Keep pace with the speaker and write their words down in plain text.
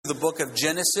the book of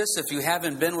Genesis. If you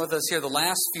haven't been with us here the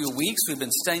last few weeks, we've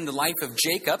been studying the life of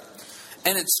Jacob.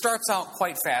 And it starts out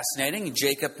quite fascinating.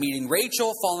 Jacob meeting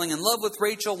Rachel, falling in love with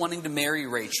Rachel, wanting to marry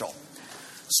Rachel.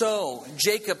 So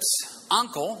Jacob's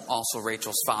uncle, also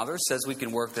Rachel's father, says we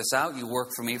can work this out. You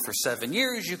work for me for 7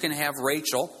 years. You can have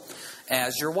Rachel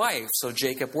as your wife. So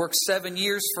Jacob works 7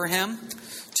 years for him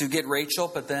to get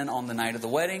Rachel. But then on the night of the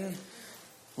wedding,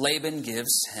 Laban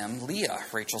gives him Leah,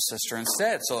 Rachel's sister,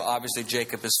 instead. So obviously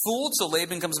Jacob is fooled. So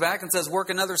Laban comes back and says, work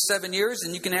another 7 years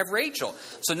and you can have Rachel.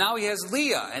 So now he has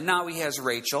Leah and now he has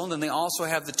Rachel. And then they also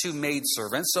have the 2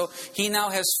 maidservants. So he now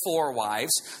has 4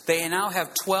 wives. They now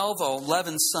have 12 or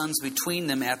 11 sons between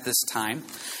them at this time.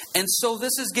 And so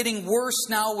this is getting worse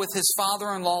now with his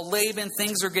father-in-law Laban.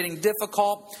 Things are getting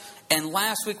difficult. And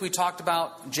last week we talked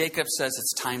about Jacob says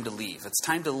it's time to leave. It's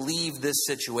time to leave this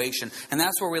situation. And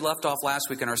that's where we left off last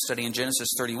week in our study in Genesis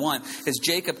 31. Is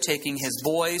Jacob taking his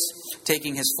boys,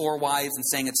 taking his 4 wives and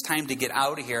saying it's time to get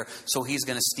out of here. So he's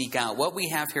going to sneak out. What we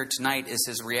have here tonight is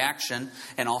his reaction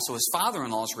and also his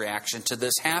father-in-law's reaction to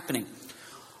this happening.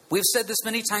 We've said this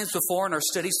many times before in our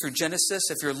studies through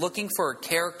Genesis. If you're looking for a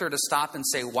character to stop and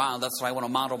say, wow, that's what I want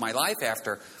to model my life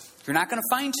after, you're not going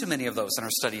to find too many of those in our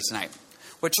study tonight.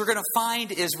 What you're going to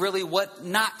find is really what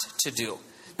not to do.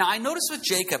 Now, I notice with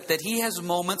Jacob that he has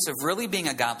moments of really being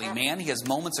a godly man. He has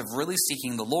moments of really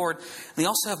seeking the Lord. And they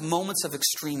also have moments of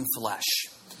extreme flesh.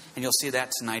 And you'll see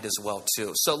that tonight as well,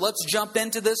 too. So let's jump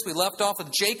into this. We left off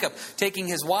with Jacob taking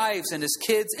his wives and his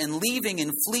kids and leaving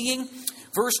and fleeing.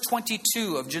 Verse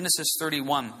 22 of Genesis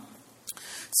 31.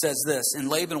 Says this, and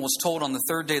Laban was told on the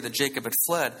 3rd day that Jacob had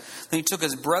fled. Then he took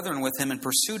his brethren with him and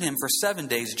pursued him for 7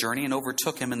 days' journey and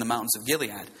overtook him in the mountains of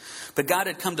Gilead. But God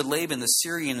had come to Laban the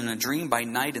Syrian in a dream by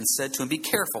night and said to him, be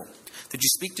careful that you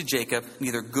speak to Jacob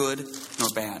neither good nor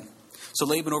bad. So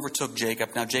Laban overtook Jacob.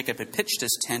 Now Jacob had pitched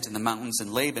his tent in the mountains,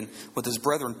 and Laban with his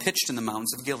brethren pitched in the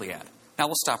mountains of Gilead. Now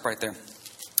we'll stop right there.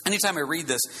 Anytime I read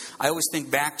this, I always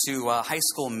think back to high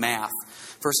school math.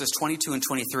 Verses 22 and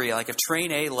 23, like if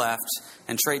train A left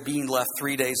and train B left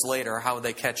 3 days later, how would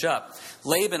they catch up?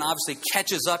 Laban obviously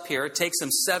catches up here. It takes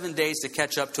him 7 days to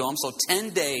catch up to him. So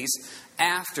 10 days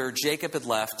after Jacob had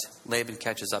left, Laban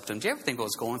catches up to him. Do you ever think what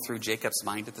was going through Jacob's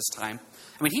mind at this time?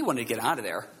 I mean, he wanted to get out of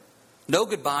there. No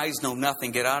goodbyes, no nothing,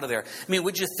 get out of there. I mean,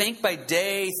 would you think by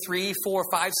day 3, 4,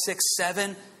 5, 6,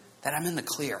 7 that I'm in the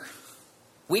clear?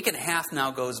 Week and a half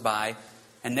now goes by,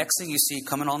 and next thing you see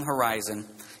coming on the horizon,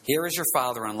 here is your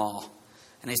father-in-law,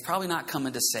 and he's probably not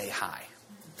coming to say hi.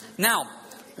 Now,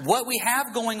 what we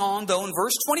have going on, though, in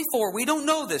verse 24, we don't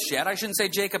know this yet. I shouldn't say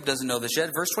Jacob doesn't know this yet.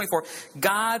 Verse 24,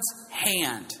 God's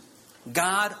hand.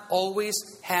 God always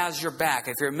has your back.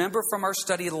 If you remember from our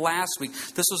study last week,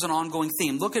 this was an ongoing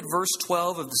theme. Look at verse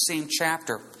 12 of the same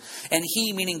chapter. And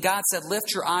he, meaning God, said,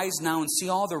 lift your eyes now and see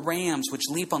all the rams which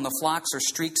leap on the flocks are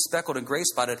streaked, speckled, and gray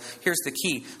spotted. Here's the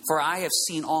key. For I have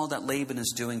seen all that Laban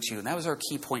is doing to you. And that was our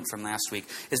key point from last week,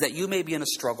 is that you may be in a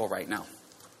struggle right now.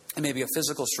 It may be a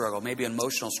physical struggle, maybe an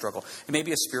emotional struggle. It may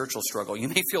be a spiritual struggle. You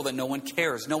may feel that no one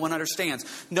cares, no one understands,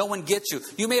 no one gets you.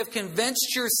 You may have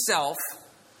convinced yourself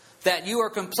that you are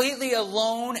completely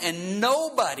alone and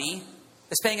nobody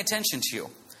is paying attention to you.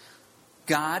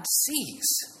 God sees.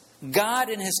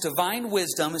 God in his divine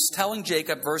wisdom is telling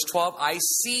Jacob, verse 12, I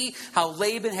see how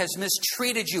Laban has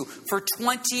mistreated you for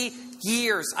 20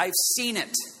 years. I've seen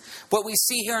it. What we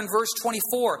see here in verse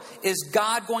 24 is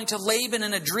God going to Laban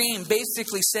in a dream,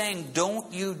 basically saying,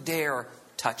 don't you dare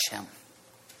touch him.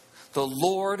 The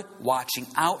Lord watching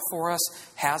out for us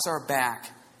has our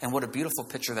back. And what a beautiful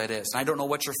picture that is. And I don't know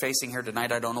what you're facing here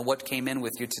tonight. I don't know what came in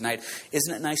with you tonight.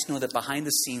 Isn't it nice to know that behind the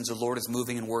scenes the Lord is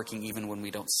moving and working even when we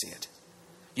don't see it?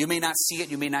 You may not see it.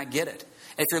 You may not get it.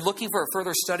 And if you're looking for a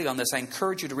further study on this, I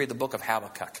encourage you to read the book of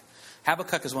Habakkuk.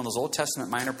 Habakkuk is one of those Old Testament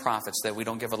minor prophets that we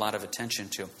don't give a lot of attention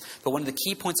to. But one of the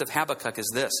key points of Habakkuk is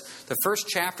this. The first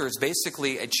chapter is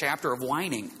basically a chapter of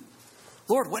whining.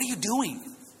 Lord, what are you doing?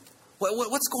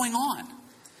 What's going on?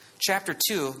 Chapter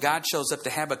 2, God shows up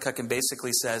to Habakkuk and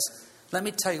basically says, let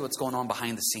me tell you what's going on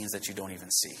behind the scenes that you don't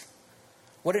even see.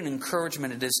 What an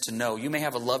encouragement it is to know. You may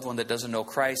have a loved one that doesn't know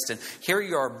Christ, and here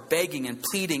you are begging and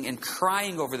pleading and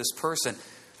crying over this person.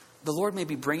 The Lord may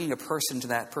be bringing a person to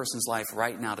that person's life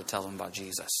right now to tell them about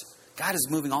Jesus. God is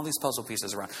moving all these puzzle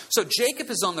pieces around. So Jacob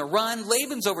is on the run.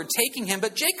 Laban's overtaking him,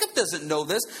 but Jacob doesn't know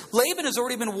this. Laban has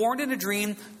already been warned in a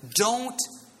dream, don't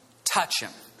touch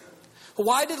him.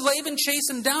 Why did Laban chase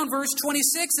him down? Verse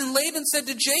 26, and Laban said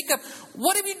to Jacob,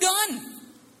 what have you done?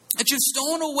 that you've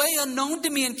stolen away unknown to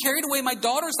me and carried away my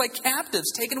daughters like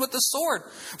captives, taken with the sword.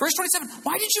 Verse 27,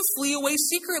 why did you flee away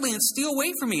secretly and steal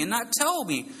away from me and not tell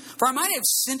me? For I might have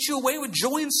sent you away with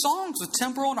joy and songs, with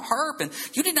timbrel and harp, and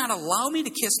you did not allow me to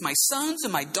kiss my sons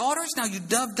and my daughters. Now you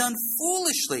have done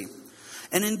foolishly.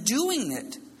 And in doing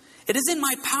it, it is in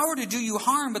my power to do you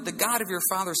harm, but the God of your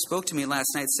father spoke to me last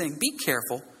night, saying, be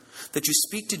careful that you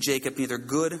speak to Jacob neither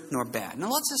good nor bad. Now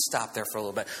let's just stop there for a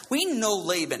little bit. We know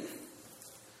Laban.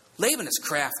 Laban is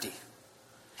crafty.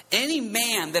 Any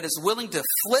man that is willing to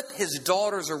flip his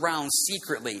daughters around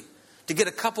secretly to get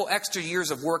a couple extra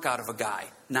years of work out of a guy,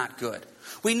 not good.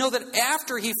 We know that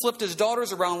after he flipped his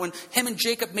daughters around, when him and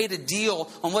Jacob made a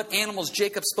deal on what animals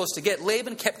Jacob's supposed to get,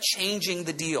 Laban kept changing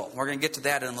the deal. We're going to get to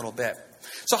that in a little bit.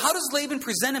 So how does Laban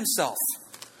present himself?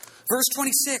 Verse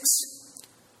 26,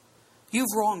 you've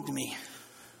wronged me.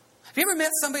 Have you ever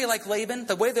met somebody like Laban?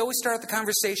 The way they always start the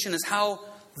conversation is how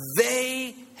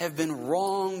they have been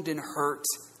wronged and hurt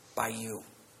by you.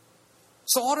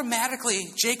 So automatically,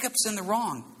 Jacob's in the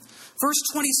wrong. Verse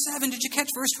 27, did you catch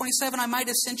verse 27? I might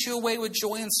have sent you away with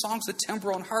joy and songs with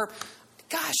timbrel and harp.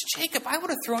 Gosh, Jacob, I would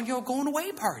have thrown you a going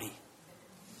away party.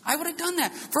 I would have done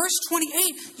that. Verse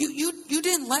 28, you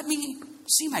didn't let me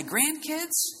see my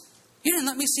grandkids. You didn't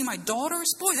let me see my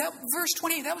daughters. Boy, verse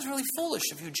 28, that was really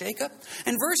foolish of you, Jacob.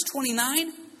 And verse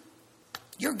 29,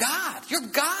 your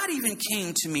God even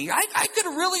came to me. I could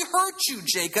really hurt you,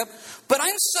 Jacob, but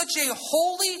I'm such a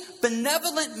holy,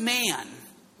 benevolent man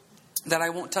that I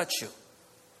won't touch you.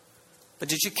 But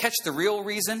did you catch the real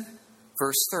reason?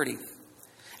 Verse 30.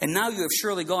 And now you have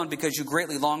surely gone because you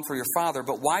greatly long for your father,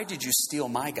 but why did you steal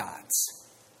my gods?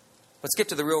 Let's get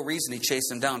to the real reason he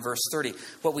chased him down. Verse 30.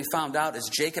 What we found out is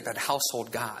Jacob had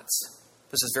household gods.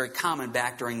 This is very common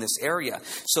back during this area.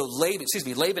 So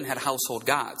Laban had household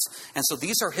gods. And so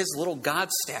these are his little god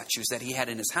statues that he had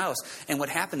in his house. And what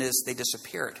happened is they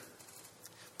disappeared.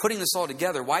 Putting this all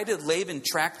together, why did Laban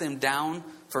track them down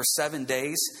for 7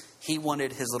 days? He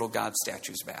wanted his little god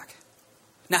statues back.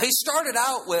 Now he started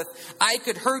out with, I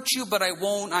could hurt you, but I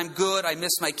won't. I'm good. I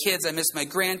miss my kids. I miss my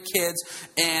grandkids.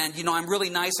 And, I'm really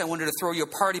nice. I wanted to throw you a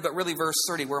party. But really, verse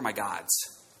 30, where are my gods?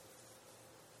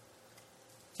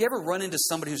 Do you ever run into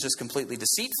somebody who's just completely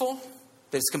deceitful?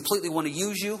 They just completely want to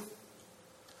use you?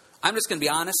 I'm just going to be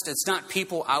honest. It's not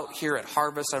people out here at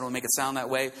Harvest. I don't want to make it sound that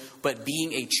way. But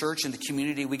being a church in the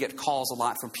community, we get calls a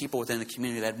lot from people within the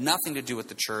community that have nothing to do with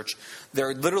the church.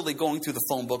 They're literally going through the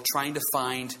phone book trying to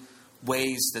find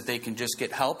ways that they can just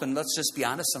get help. And let's just be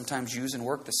honest, sometimes use and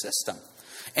work the system.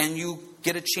 And you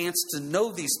get a chance to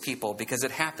know these people because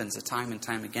it happens time and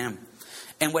time again.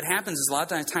 And what happens is a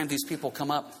lot of times these people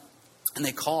come up and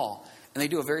they call and they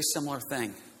do a very similar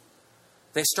thing.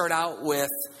 They start out with,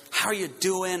 how are you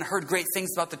doing? Heard great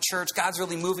things about the church. God's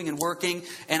really moving and working.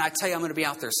 And I tell you, I'm going to be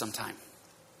out there sometime.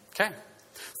 Okay.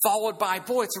 Followed by,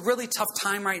 boy, it's a really tough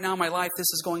time right now in my life.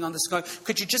 This is going on. This is going.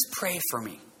 Could you just pray for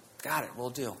me? Got it. We'll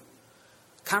do.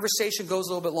 Conversation goes a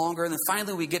little bit longer. And then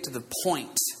finally we get to the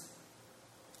point.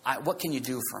 What can you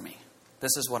do for me?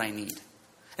 This is what I need.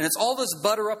 And it's all this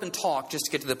butter up and talk just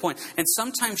to get to the point. And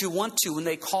sometimes you want to, when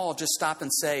they call, just stop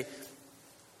and say,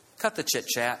 cut the chit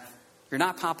chat. You're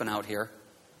not popping out here.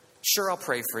 Sure, I'll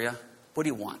pray for you. What do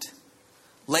you want?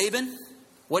 Laban,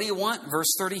 what do you want?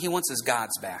 Verse 30, he wants his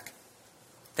gods back.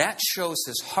 That shows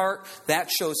his heart. That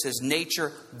shows his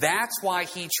nature. That's why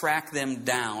he tracked them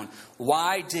down.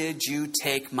 Why did you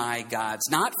take my gods?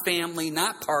 Not family,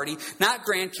 not party, not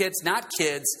grandkids, not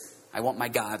kids. I want my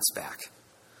gods back.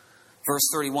 Verse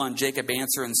 31, Jacob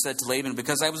answered and said to Laban,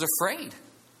 because I was afraid.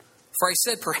 For I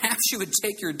said, perhaps you would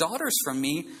take your daughters from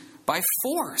me by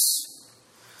force.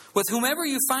 With whomever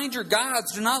you find your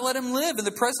gods, do not let him live. In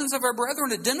the presence of our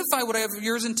brethren, identify what I have of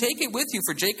yours and take it with you.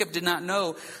 For Jacob did not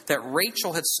know that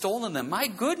Rachel had stolen them. My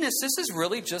goodness, this is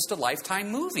really just a Lifetime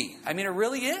movie. I mean, it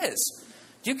really is.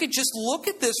 You could just look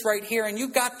at this right here, and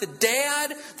you've got the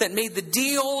dad that made the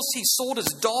deals. He sold his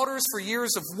daughters for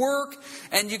years of work.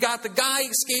 And you got the guy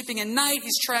escaping at night.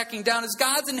 He's tracking down his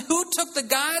gods. And who took the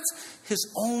gods? His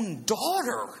own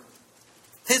daughter.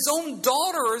 His own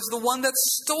daughter is the one that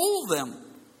stole them.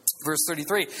 Verse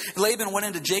 33, Laban went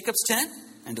into Jacob's tent,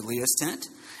 and to Leah's tent,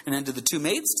 and into the two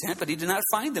maids' tent, but he did not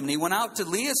find them. And he went out to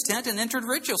Leah's tent and entered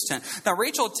Rachel's tent. Now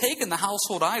Rachel had taken the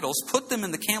household idols, put them in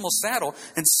the camel's saddle,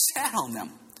 and sat on them.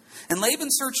 And Laban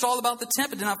searched all about the tent,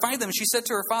 but did not find them. And she said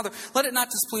to her father, let it not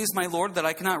displease my lord that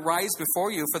I cannot rise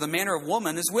before you, for the manner of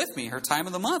woman is with me. Her time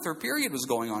of the month, her period was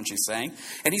going on, she's saying.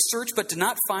 And he searched, but did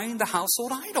not find the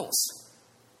household idols.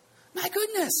 My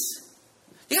goodness.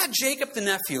 You got Jacob the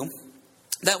nephew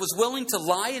that was willing to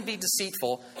lie and be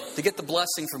deceitful to get the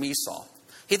blessing from Esau.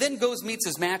 He then goes, meets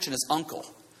his match and his uncle.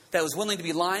 that was willing to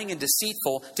be lying and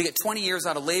deceitful to get 20 years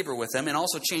out of labor with him and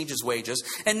also change his wages.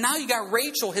 And now you got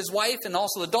Rachel, his wife, and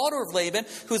also the daughter of Laban,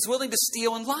 who's willing to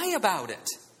steal and lie about it.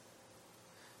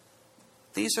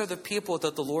 These are the people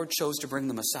that the Lord chose to bring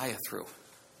the Messiah through.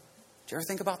 Do you ever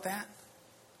think about that?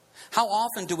 How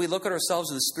often do we look at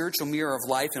ourselves in the spiritual mirror of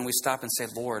life and we stop and say,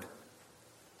 Lord,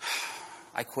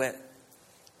 I quit.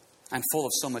 I'm full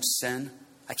of so much sin.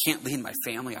 I can't lead my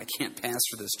family. I can't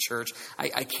pastor this church.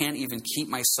 I can't even keep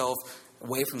myself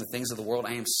away from the things of the world.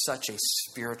 I am such a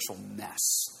spiritual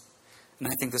mess. And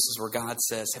I think this is where God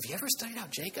says, have you ever studied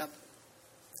out Jacob?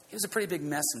 He was a pretty big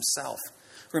mess himself.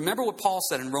 Remember what Paul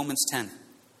said in Romans 10.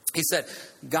 He said,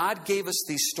 God gave us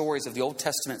these stories of the Old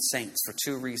Testament saints for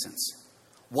two reasons.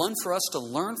 One, for us to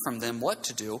learn from them what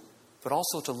to do, but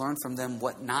also to learn from them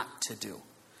what not to do.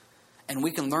 And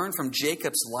we can learn from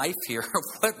Jacob's life here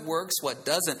of what works, what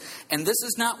doesn't. And this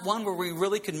is not one where we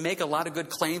really can make a lot of good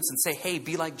claims and say, hey,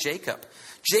 be like Jacob.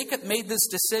 Jacob made this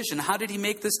decision. How did he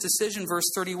make this decision?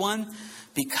 Verse 31,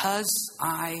 because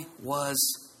I was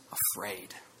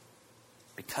afraid.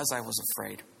 Because I was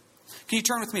afraid. Can you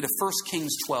turn with me to 1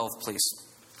 Kings 12, please?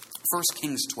 1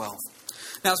 Kings 12.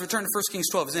 Now, as we turn to 1 Kings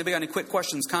 12, has anybody got any quick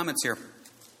questions, comments here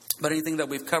about anything that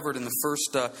we've covered in the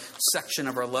first section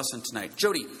of our lesson tonight?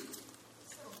 Jody.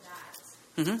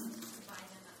 Mm-hmm.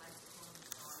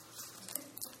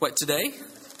 What, today?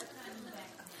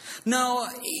 No,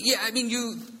 yeah, I mean,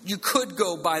 you could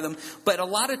go by them, but a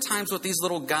lot of times what these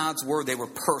little gods were, they were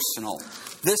personal.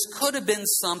 This could have been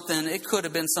something, it could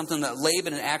have been something that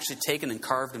Laban had actually taken and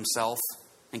carved himself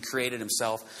and created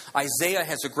himself. Isaiah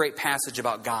has a great passage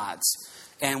about gods.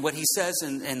 And what he says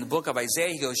in the book of Isaiah,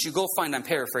 he goes, you go find, I'm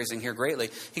paraphrasing here greatly,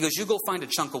 he goes, you go find a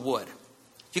chunk of wood.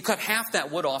 You cut half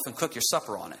that wood off and cook your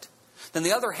supper on it. Then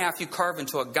the other half you carve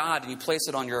into a god and you place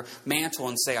it on your mantle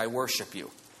and say, I worship you.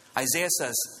 Isaiah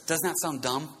says, doesn't that sound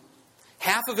dumb?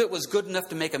 Half of it was good enough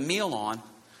to make a meal on,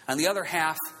 and the other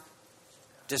half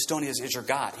just don't is your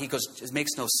God. He goes, it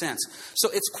makes no sense. So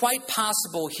it's quite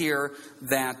possible here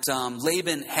that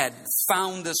Laban had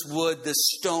found this wood, this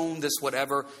stone, this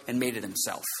whatever, and made it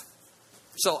himself.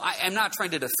 So I'm not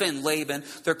trying to defend Laban.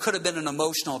 There could have been an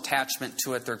emotional attachment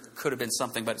to it. There could have been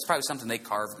something, but it's probably something they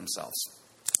carved themselves.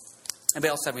 Anybody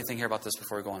else have anything here about this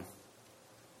before we go on?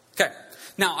 Okay.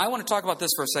 Now, I want to talk about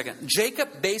this for a second.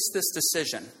 Jacob based this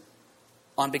decision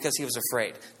on because he was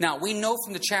afraid. Now, we know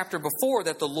from the chapter before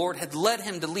that the Lord had led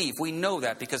him to leave. We know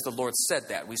that because the Lord said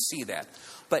that. We see that.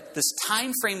 But this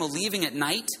time frame of leaving at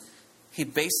night, he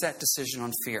based that decision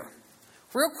on fear.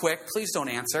 Real quick, please don't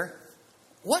answer.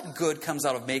 What good comes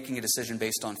out of making a decision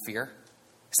based on fear?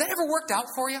 Has that ever worked out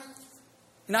for you?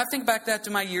 You know, I think back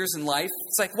to my years in life.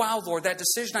 It's like, wow, Lord, that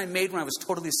decision I made when I was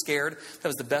totally scared, that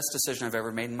was the best decision I've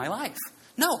ever made in my life.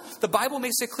 No, the Bible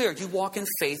makes it clear. You walk in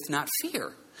faith, not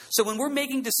fear. So when we're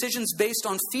making decisions based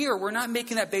on fear, we're not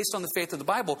making that based on the faith of the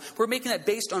Bible. We're making that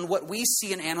based on what we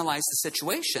see and analyze the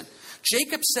situation.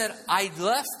 Jacob said, I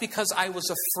left because I was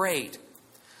afraid.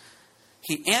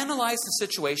 He analyzed the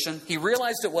situation. He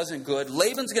realized it wasn't good.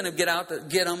 Laban's going to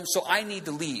get him, so I need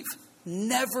to leave.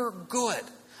 Never good.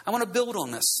 I want to build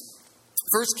on this.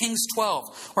 1 Kings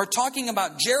 12. We're talking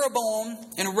about Jeroboam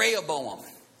and Rehoboam.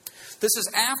 This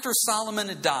is after Solomon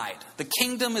had died. The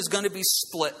kingdom is going to be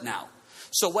split now.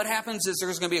 So what happens is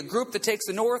there's going to be a group that takes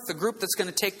the north, the group that's going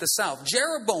to take the south.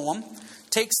 Jeroboam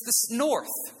takes the north.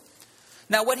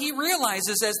 Now what he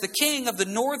realizes as the king of the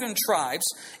northern tribes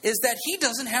is that he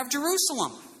doesn't have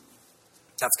Jerusalem.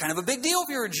 That's kind of a big deal if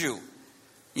you're a Jew.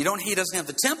 He doesn't have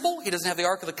the temple. He doesn't have the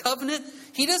Ark of the Covenant.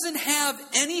 He doesn't have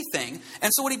anything.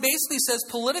 And so what he basically says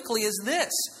politically is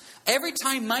this. Every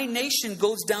time my nation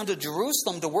goes down to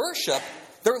Jerusalem to worship,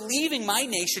 they're leaving my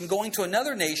nation, going to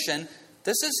another nation.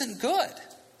 This isn't good.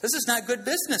 This is not good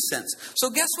business sense. So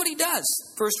guess what he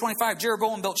does? Verse 25,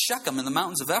 Jeroboam built Shechem in the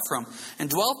mountains of Ephraim and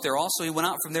dwelt there. Also he went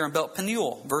out from there and built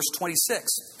Peniel. Verse 26.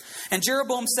 And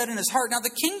Jeroboam said in his heart, now the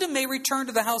kingdom may return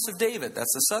to the house of David.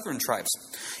 That's the southern tribes.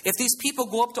 If these people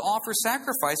go up to offer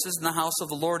sacrifices in the house of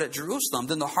the Lord at Jerusalem,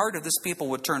 then the heart of this people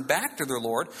would turn back to their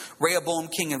Lord, Rehoboam,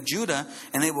 king of Judah,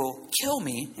 and they will kill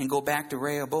me and go back to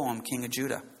Rehoboam, king of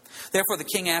Judah. Therefore the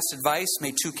king asked advice,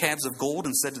 made 2 calves of gold,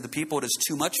 and said to the people, it is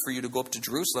too much for you to go up to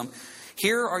Jerusalem.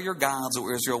 Here are your gods,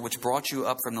 O Israel, which brought you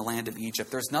up from the land of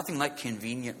Egypt. There's nothing like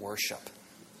convenient worship.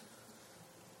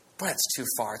 Boy, that's too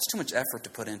far. It's too much effort to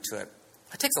put into it.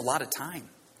 It takes a lot of time.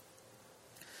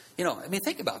 You know, I mean,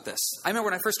 think about this. I remember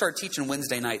when I first started teaching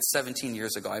Wednesday nights 17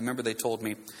 years ago, I remember they told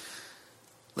me,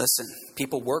 listen,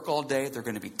 people work all day. They're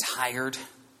going to be tired.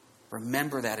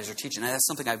 Remember that as you're teaching. And that's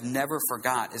something I've never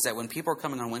forgot, is that when people are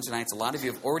coming on Wednesday nights, a lot of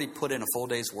you have already put in a full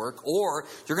day's work, or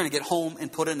you're going to get home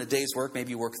and put in a day's work,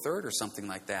 maybe you work third or something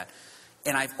like that.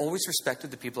 And I've always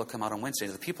respected the people that come out on Wednesday.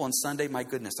 The people on Sunday, my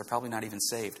goodness, they're probably not even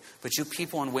saved. But you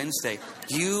people on Wednesday,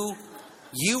 you're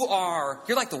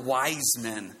like the wise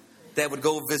men that would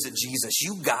go visit Jesus.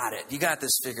 You got it. You got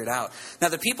this figured out. Now,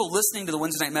 the people listening to the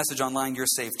Wednesday night message online, you're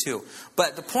saved too.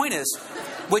 But the point is,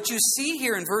 what you see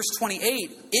here in verse 28,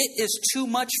 it is too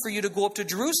much for you to go up to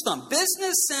Jerusalem.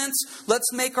 Business sense,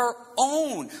 let's make our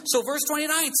own. So verse 29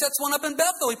 sets one up in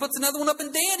Bethel. He puts another one up in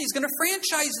Dan. He's going to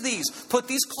franchise these. Put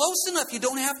these close enough. You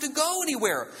don't have to go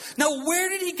anywhere. Now, where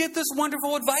did he get this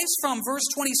wonderful advice from? Verse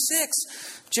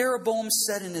 26, Jeroboam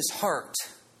said in his heart.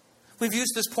 We've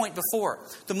used this point before.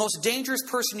 The most dangerous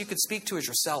person you could speak to is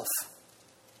yourself.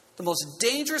 The most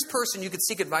dangerous person you could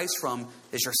seek advice from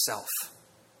is yourself.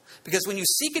 Because when you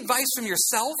seek advice from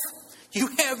yourself, you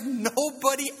have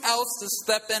nobody else to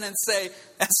step in and say,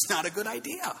 that's not a good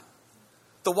idea.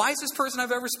 The wisest person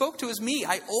I've ever spoke to is me.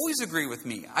 I always agree with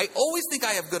me. I always think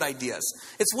I have good ideas.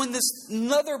 It's when this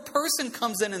another person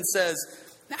comes in and says,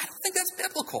 I don't think that's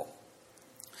biblical.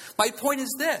 My point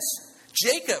is this.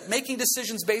 Jacob making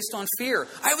decisions based on fear.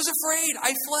 I was afraid.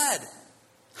 I fled.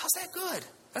 How's that good?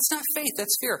 That's not faith.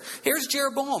 That's fear. Here's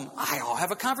Jeroboam. I'll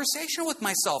have a conversation with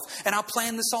myself and I'll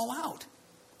plan this all out.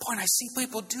 Boy, and I see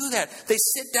people do that. They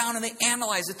sit down and they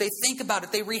analyze it. They think about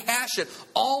it. They rehash it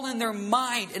all in their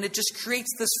mind. And it just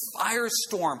creates this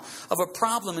firestorm of a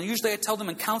problem. And usually I tell them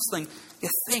in counseling, you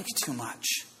think too much.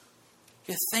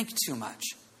 You think too much.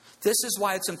 This is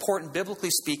why it's important, biblically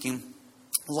speaking,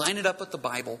 line it up with the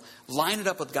Bible. Line it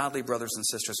up with godly brothers and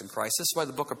sisters in Christ. This is why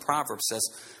the book of Proverbs says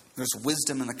there's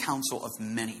wisdom in the counsel of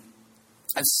many.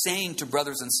 I'm saying to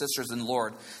brothers and sisters in the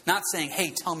Lord, not saying,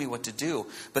 hey, tell me what to do,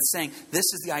 but saying, this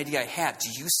is the idea I had. Do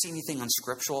you see anything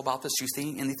unscriptural about this? Do you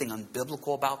see anything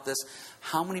unbiblical about this?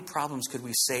 How many problems could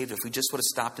we save if we just would have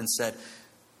stopped and said,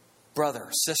 brother,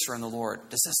 sister in the Lord,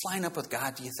 does this line up with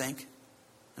God, do you think?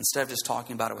 Instead of just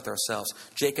talking about it with ourselves.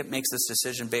 Jacob makes this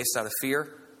decision based out of fear.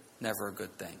 Never a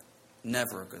good thing.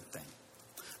 Never a good thing.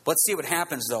 Let's see what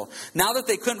happens, though. Now that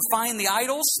they couldn't find the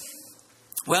idols,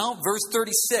 well, verse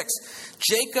 36,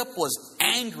 Jacob was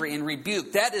angry and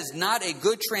rebuked. That is not a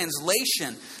good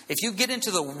translation. If you get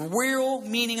into the real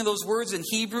meaning of those words in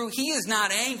Hebrew, he is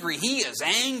not angry. He is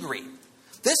angry.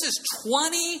 This is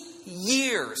 20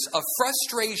 years of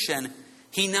frustration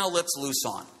he now lets loose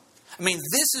on. I mean,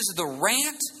 this is the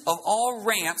rant of all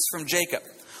rants from Jacob.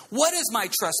 What is my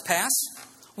trespass?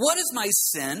 What is my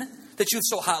sin that you've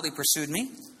so hotly pursued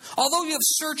me? Although you have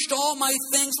searched all my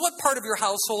things, what part of your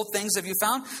household things have you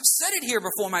found? Set it here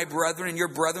before my brethren and your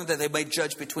brethren, that they may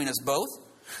judge between us both.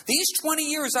 These 20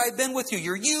 years I have been with you.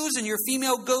 Your ewes and your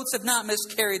female goats have not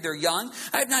miscarried their young.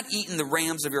 I have not eaten the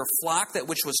rams of your flock, that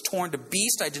which was torn to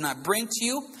beast I did not bring to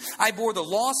you. I bore the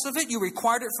loss of it. You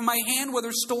required it from my hand,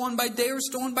 whether stolen by day or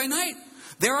stolen by night.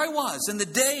 There I was in the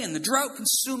day, and the drought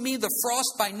consumed me, the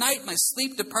frost by night, my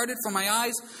sleep departed from my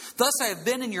eyes. Thus I have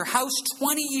been in your house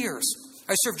 20 years.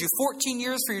 I served you 14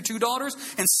 years for your 2 daughters,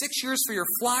 and 6 years for your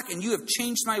flock, and you have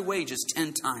changed my wages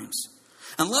 10 times.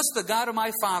 Unless the God of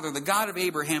my father, the God of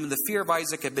Abraham, and the fear of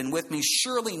Isaac had been with me,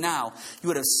 surely now you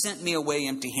would have sent me away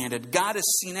empty-handed. God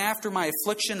has seen after my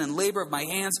affliction and labor of my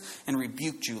hands, and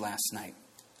rebuked you last night.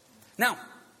 Now,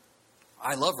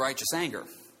 I love righteous anger.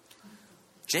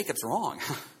 Jacob's wrong.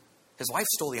 His wife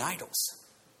stole the idols.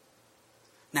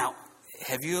 Now,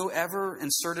 have you ever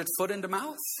inserted foot into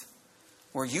mouth?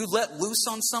 Where you let loose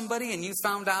on somebody and you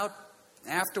found out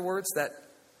afterwards that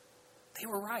they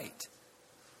were right.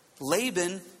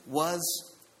 Laban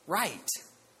was right.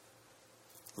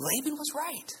 Laban was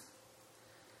right.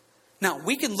 Now,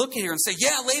 we can look at here and say,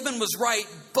 yeah, Laban was right,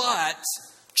 but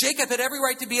Jacob had every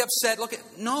right to be upset.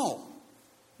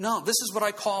 No, this is what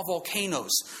I call volcanoes,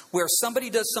 where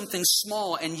somebody does something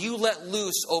small and you let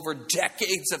loose over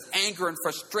decades of anger and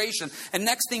frustration. And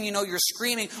next thing you know, you're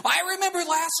screaming, I remember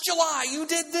last July you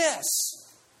did this.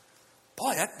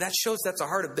 Boy, that shows that's a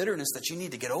heart of bitterness that you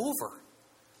need to get over.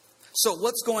 So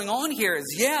what's going on here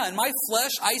is, in my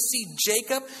flesh, I see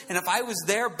Jacob. And if I was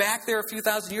back there a few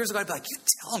thousand years ago, I'd be like, you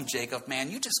tell him, Jacob, man,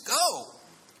 you just go.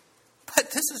 But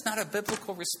this is not a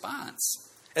biblical response.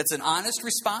 It's an honest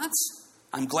response.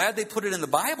 I'm glad they put it in the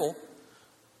Bible.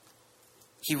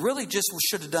 He really just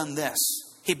should have done this.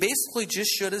 He basically just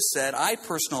should have said,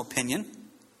 personal opinion.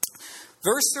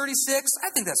 Verse 36, I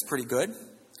think that's pretty good.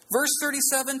 Verse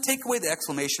 37, take away the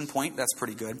exclamation point. That's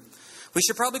pretty good. We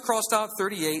should probably cross out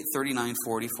 38, 39,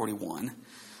 40, 41.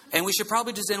 And we should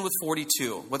probably just end with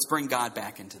 42. Let's bring God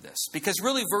back into this. Because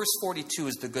really, verse 42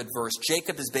 is the good verse.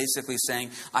 Jacob is basically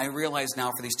saying, I realize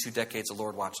now for these 2 decades the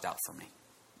Lord watched out for me.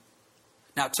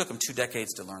 Now, it took him 2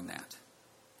 decades to learn that.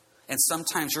 And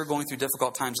sometimes you're going through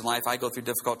difficult times in life. I go through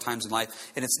difficult times in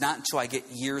life. And it's not until I get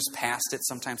years past it.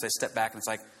 Sometimes I step back and it's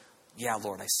like, yeah,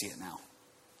 Lord, I see it now.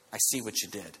 I see what you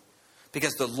did.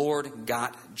 Because the Lord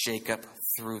got Jacob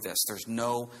through this. There's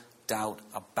no doubt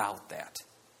about that.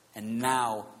 And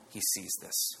now he sees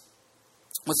this.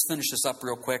 Let's finish this up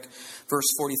real quick. Verse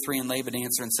 43, and Laban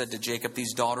answered and said to Jacob,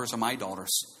 these daughters are my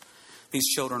daughters. These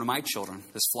children are my children.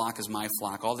 This flock is my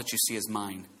flock. All that you see is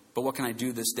mine. But what can I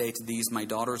do this day to these my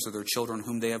daughters or their children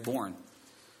whom they have borne?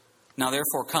 Now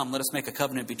therefore come, let us make a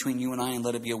covenant between you and I, and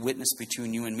let it be a witness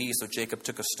between you and me. So Jacob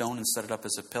took a stone and set it up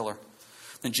as a pillar.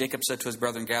 Then Jacob said to his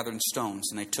brethren, gather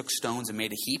stones. And they took stones and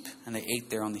made a heap, and they ate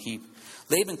there on the heap.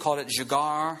 Laban called it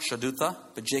Jegar Shadutha,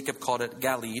 but Jacob called it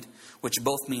Galid, which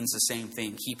both means the same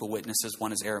thing, heap of witnesses.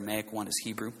 One is Aramaic, one is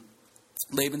Hebrew.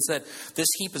 Laban said, this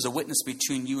heap is a witness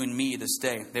between you and me this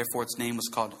day. Therefore its name was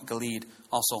called Galid.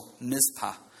 Also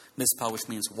Mizpah, which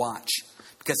means watch.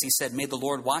 Because he said, may the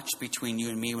Lord watch between you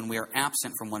and me when we are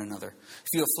absent from one another. If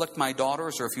you afflict my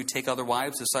daughters, or if you take other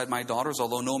wives beside my daughters,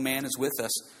 although no man is with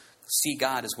us, see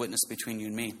God as witness between you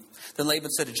and me. Then Laban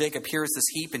said to Jacob, here is this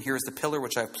heap, and here is the pillar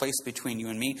which I have placed between you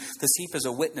and me. This heap is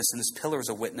a witness, and this pillar is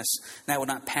a witness. And I will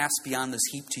not pass beyond this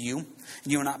heap to you,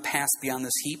 and you will not pass beyond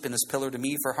this heap and this pillar to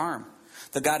me for harm.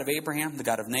 The God of Abraham, the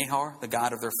God of Nahor, the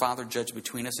God of their father judged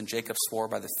between us, and Jacob swore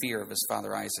by the fear of his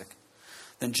father Isaac.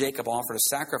 Then Jacob offered a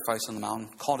sacrifice on the mountain,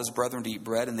 called his brethren to eat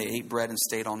bread, and they ate bread and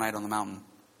stayed all night on the mountain.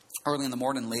 Early in the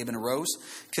morning, Laban arose,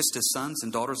 kissed his sons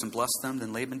and daughters, and blessed them.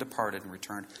 Then Laban departed and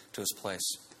returned to his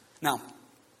place. Now,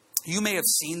 you may have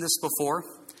seen this before.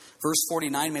 Verse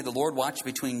 49, may the Lord watch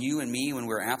between you and me when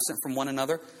we are absent from one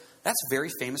another. That's a very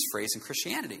famous phrase in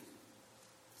Christianity.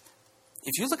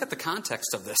 If you look at the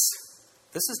context of this,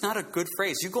 this is not a good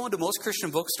phrase. You go into most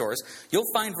Christian bookstores,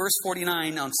 you'll find verse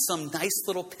 49 on some nice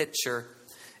little picture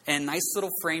and nice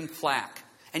little framed plaque.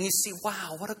 And you see,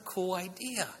 wow, what a cool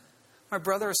idea. My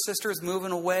brother or sister is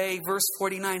moving away. Verse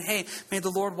 49, hey, may the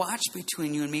Lord watch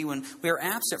between you and me when we are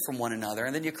absent from one another.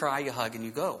 And then you cry, you hug, and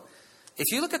you go.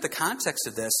 If you look at the context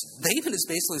of this, Laban is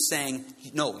basically saying,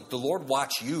 no, the Lord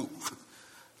watch you.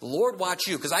 The Lord watch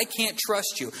you, because I can't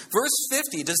trust you. Verse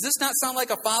 50, does this not sound like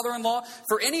a father-in-law?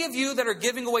 For any of you that are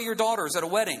giving away your daughters at a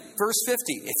wedding, verse 50,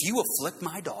 if you afflict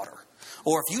my daughter,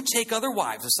 or if you take other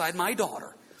wives beside my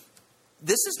daughter,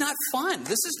 this is not fun.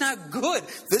 This is not good.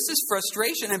 This is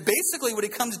frustration. And basically what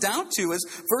it comes down to is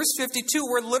verse 52,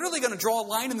 we're literally going to draw a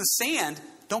line in the sand.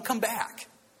 Don't come back.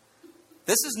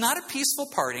 This is not a peaceful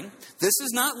parting. This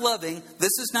is not loving.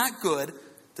 This is not good.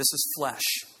 This is flesh.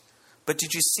 But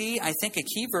did you see, I think a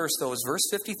key verse, though, is verse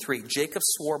 53. Jacob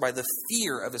swore by the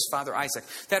fear of his father Isaac.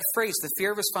 That phrase, the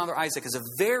fear of his father Isaac, is a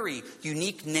very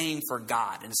unique name for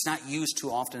God. And it's not used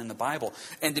too often in the Bible.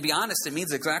 And to be honest, it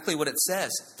means exactly what it says.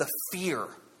 The fear.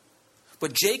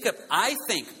 But Jacob, I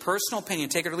think, personal opinion,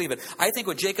 take it or leave it, I think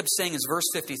what Jacob's saying is verse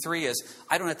 53 is,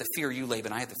 I don't have to fear you,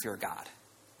 Laban. I have to fear God.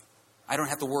 I don't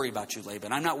have to worry about you,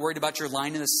 Laban. I'm not worried about your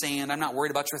line in the sand. I'm not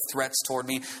worried about your threats toward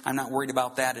me. I'm not worried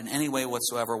about that in any way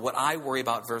whatsoever. What I worry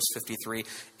about, verse 53,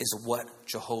 is what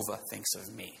Jehovah thinks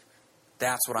of me.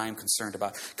 That's what I am concerned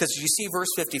about. Because you see verse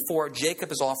 54,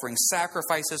 Jacob is offering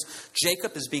sacrifices.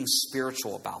 Jacob is being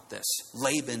spiritual about this.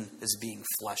 Laban is being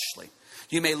fleshly.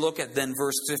 You may look at then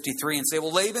verse 53 and say,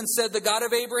 well, Laban said the God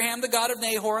of Abraham, the God of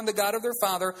Nahor, and the God of their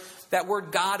father. That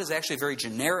word God is actually a very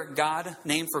generic God,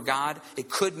 name for God. It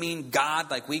could mean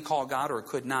God like we call God, or it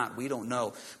could not. We don't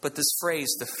know. But this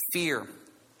phrase, the fear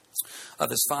of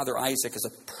his father Isaac, is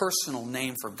a personal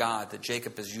name for God that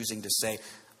Jacob is using to say,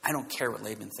 I don't care what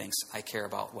Laban thinks. I care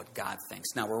about what God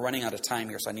thinks. Now, we're running out of time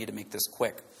here, so I need to make this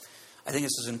quick. I think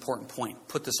this is an important point.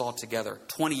 Put this all together.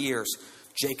 20 years,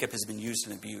 Jacob has been used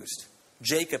and abused.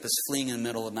 Jacob is fleeing in the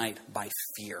middle of the night by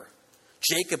fear.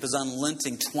 Jacob is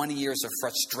unrelenting 20 years of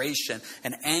frustration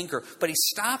and anger. But he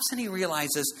stops and he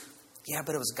realizes, yeah,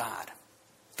 but it was God.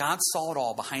 God saw it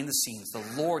all behind the scenes. The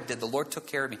Lord did. The Lord took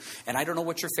care of me. And I don't know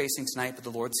what you're facing tonight, but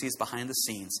the Lord sees behind the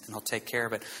scenes, and He'll take care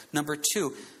of it. Number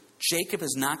two, Jacob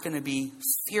is not going to be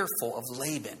fearful of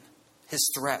Laban,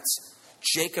 his threats.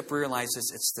 Jacob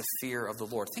realizes it's the fear of the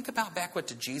Lord. Think about back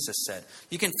what Jesus said.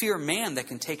 You can fear man that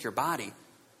can take your body,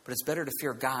 but it's better to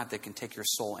fear God that can take your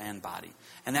soul and body.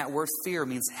 And that word fear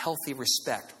means healthy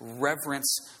respect,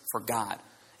 reverence for God.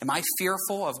 Am I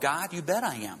fearful of God? You bet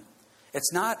I am.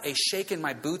 It's not a shaking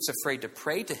my boots afraid to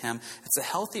pray to Him. It's a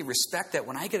healthy respect that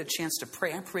when I get a chance to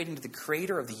pray, I'm praying to the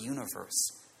Creator of the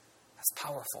universe. That's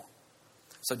powerful.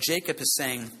 So Jacob is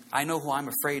saying, I know who I'm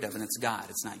afraid of, and it's God.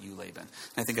 It's not you, Laban. And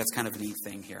I think that's kind of a neat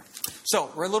thing here.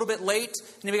 So we're a little bit late.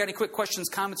 Anybody got any quick questions,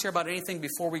 comments here about anything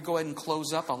before we go ahead and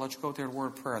close up? I'll let you go there to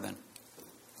word of prayer then.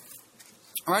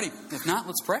 Alrighty. If not,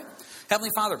 let's pray.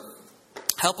 Heavenly Father,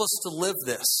 help us to live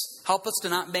this. Help us to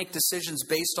not make decisions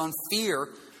based on fear,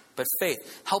 but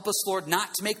faith. Help us, Lord,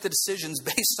 not to make the decisions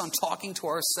based on talking to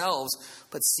ourselves,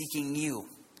 but seeking you.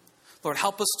 Lord,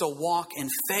 help us to walk in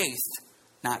faith,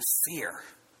 not fear.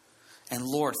 And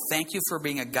Lord, thank you for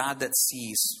being a God that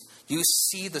sees. You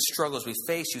see the struggles we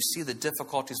face. You see the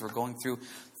difficulties we're going through.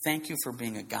 Thank you for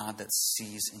being a God that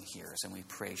sees and hears. And we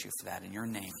praise you for that in your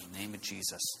name, in the name of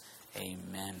Jesus.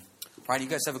 Amen. All right, you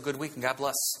guys have a good week and God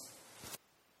bless.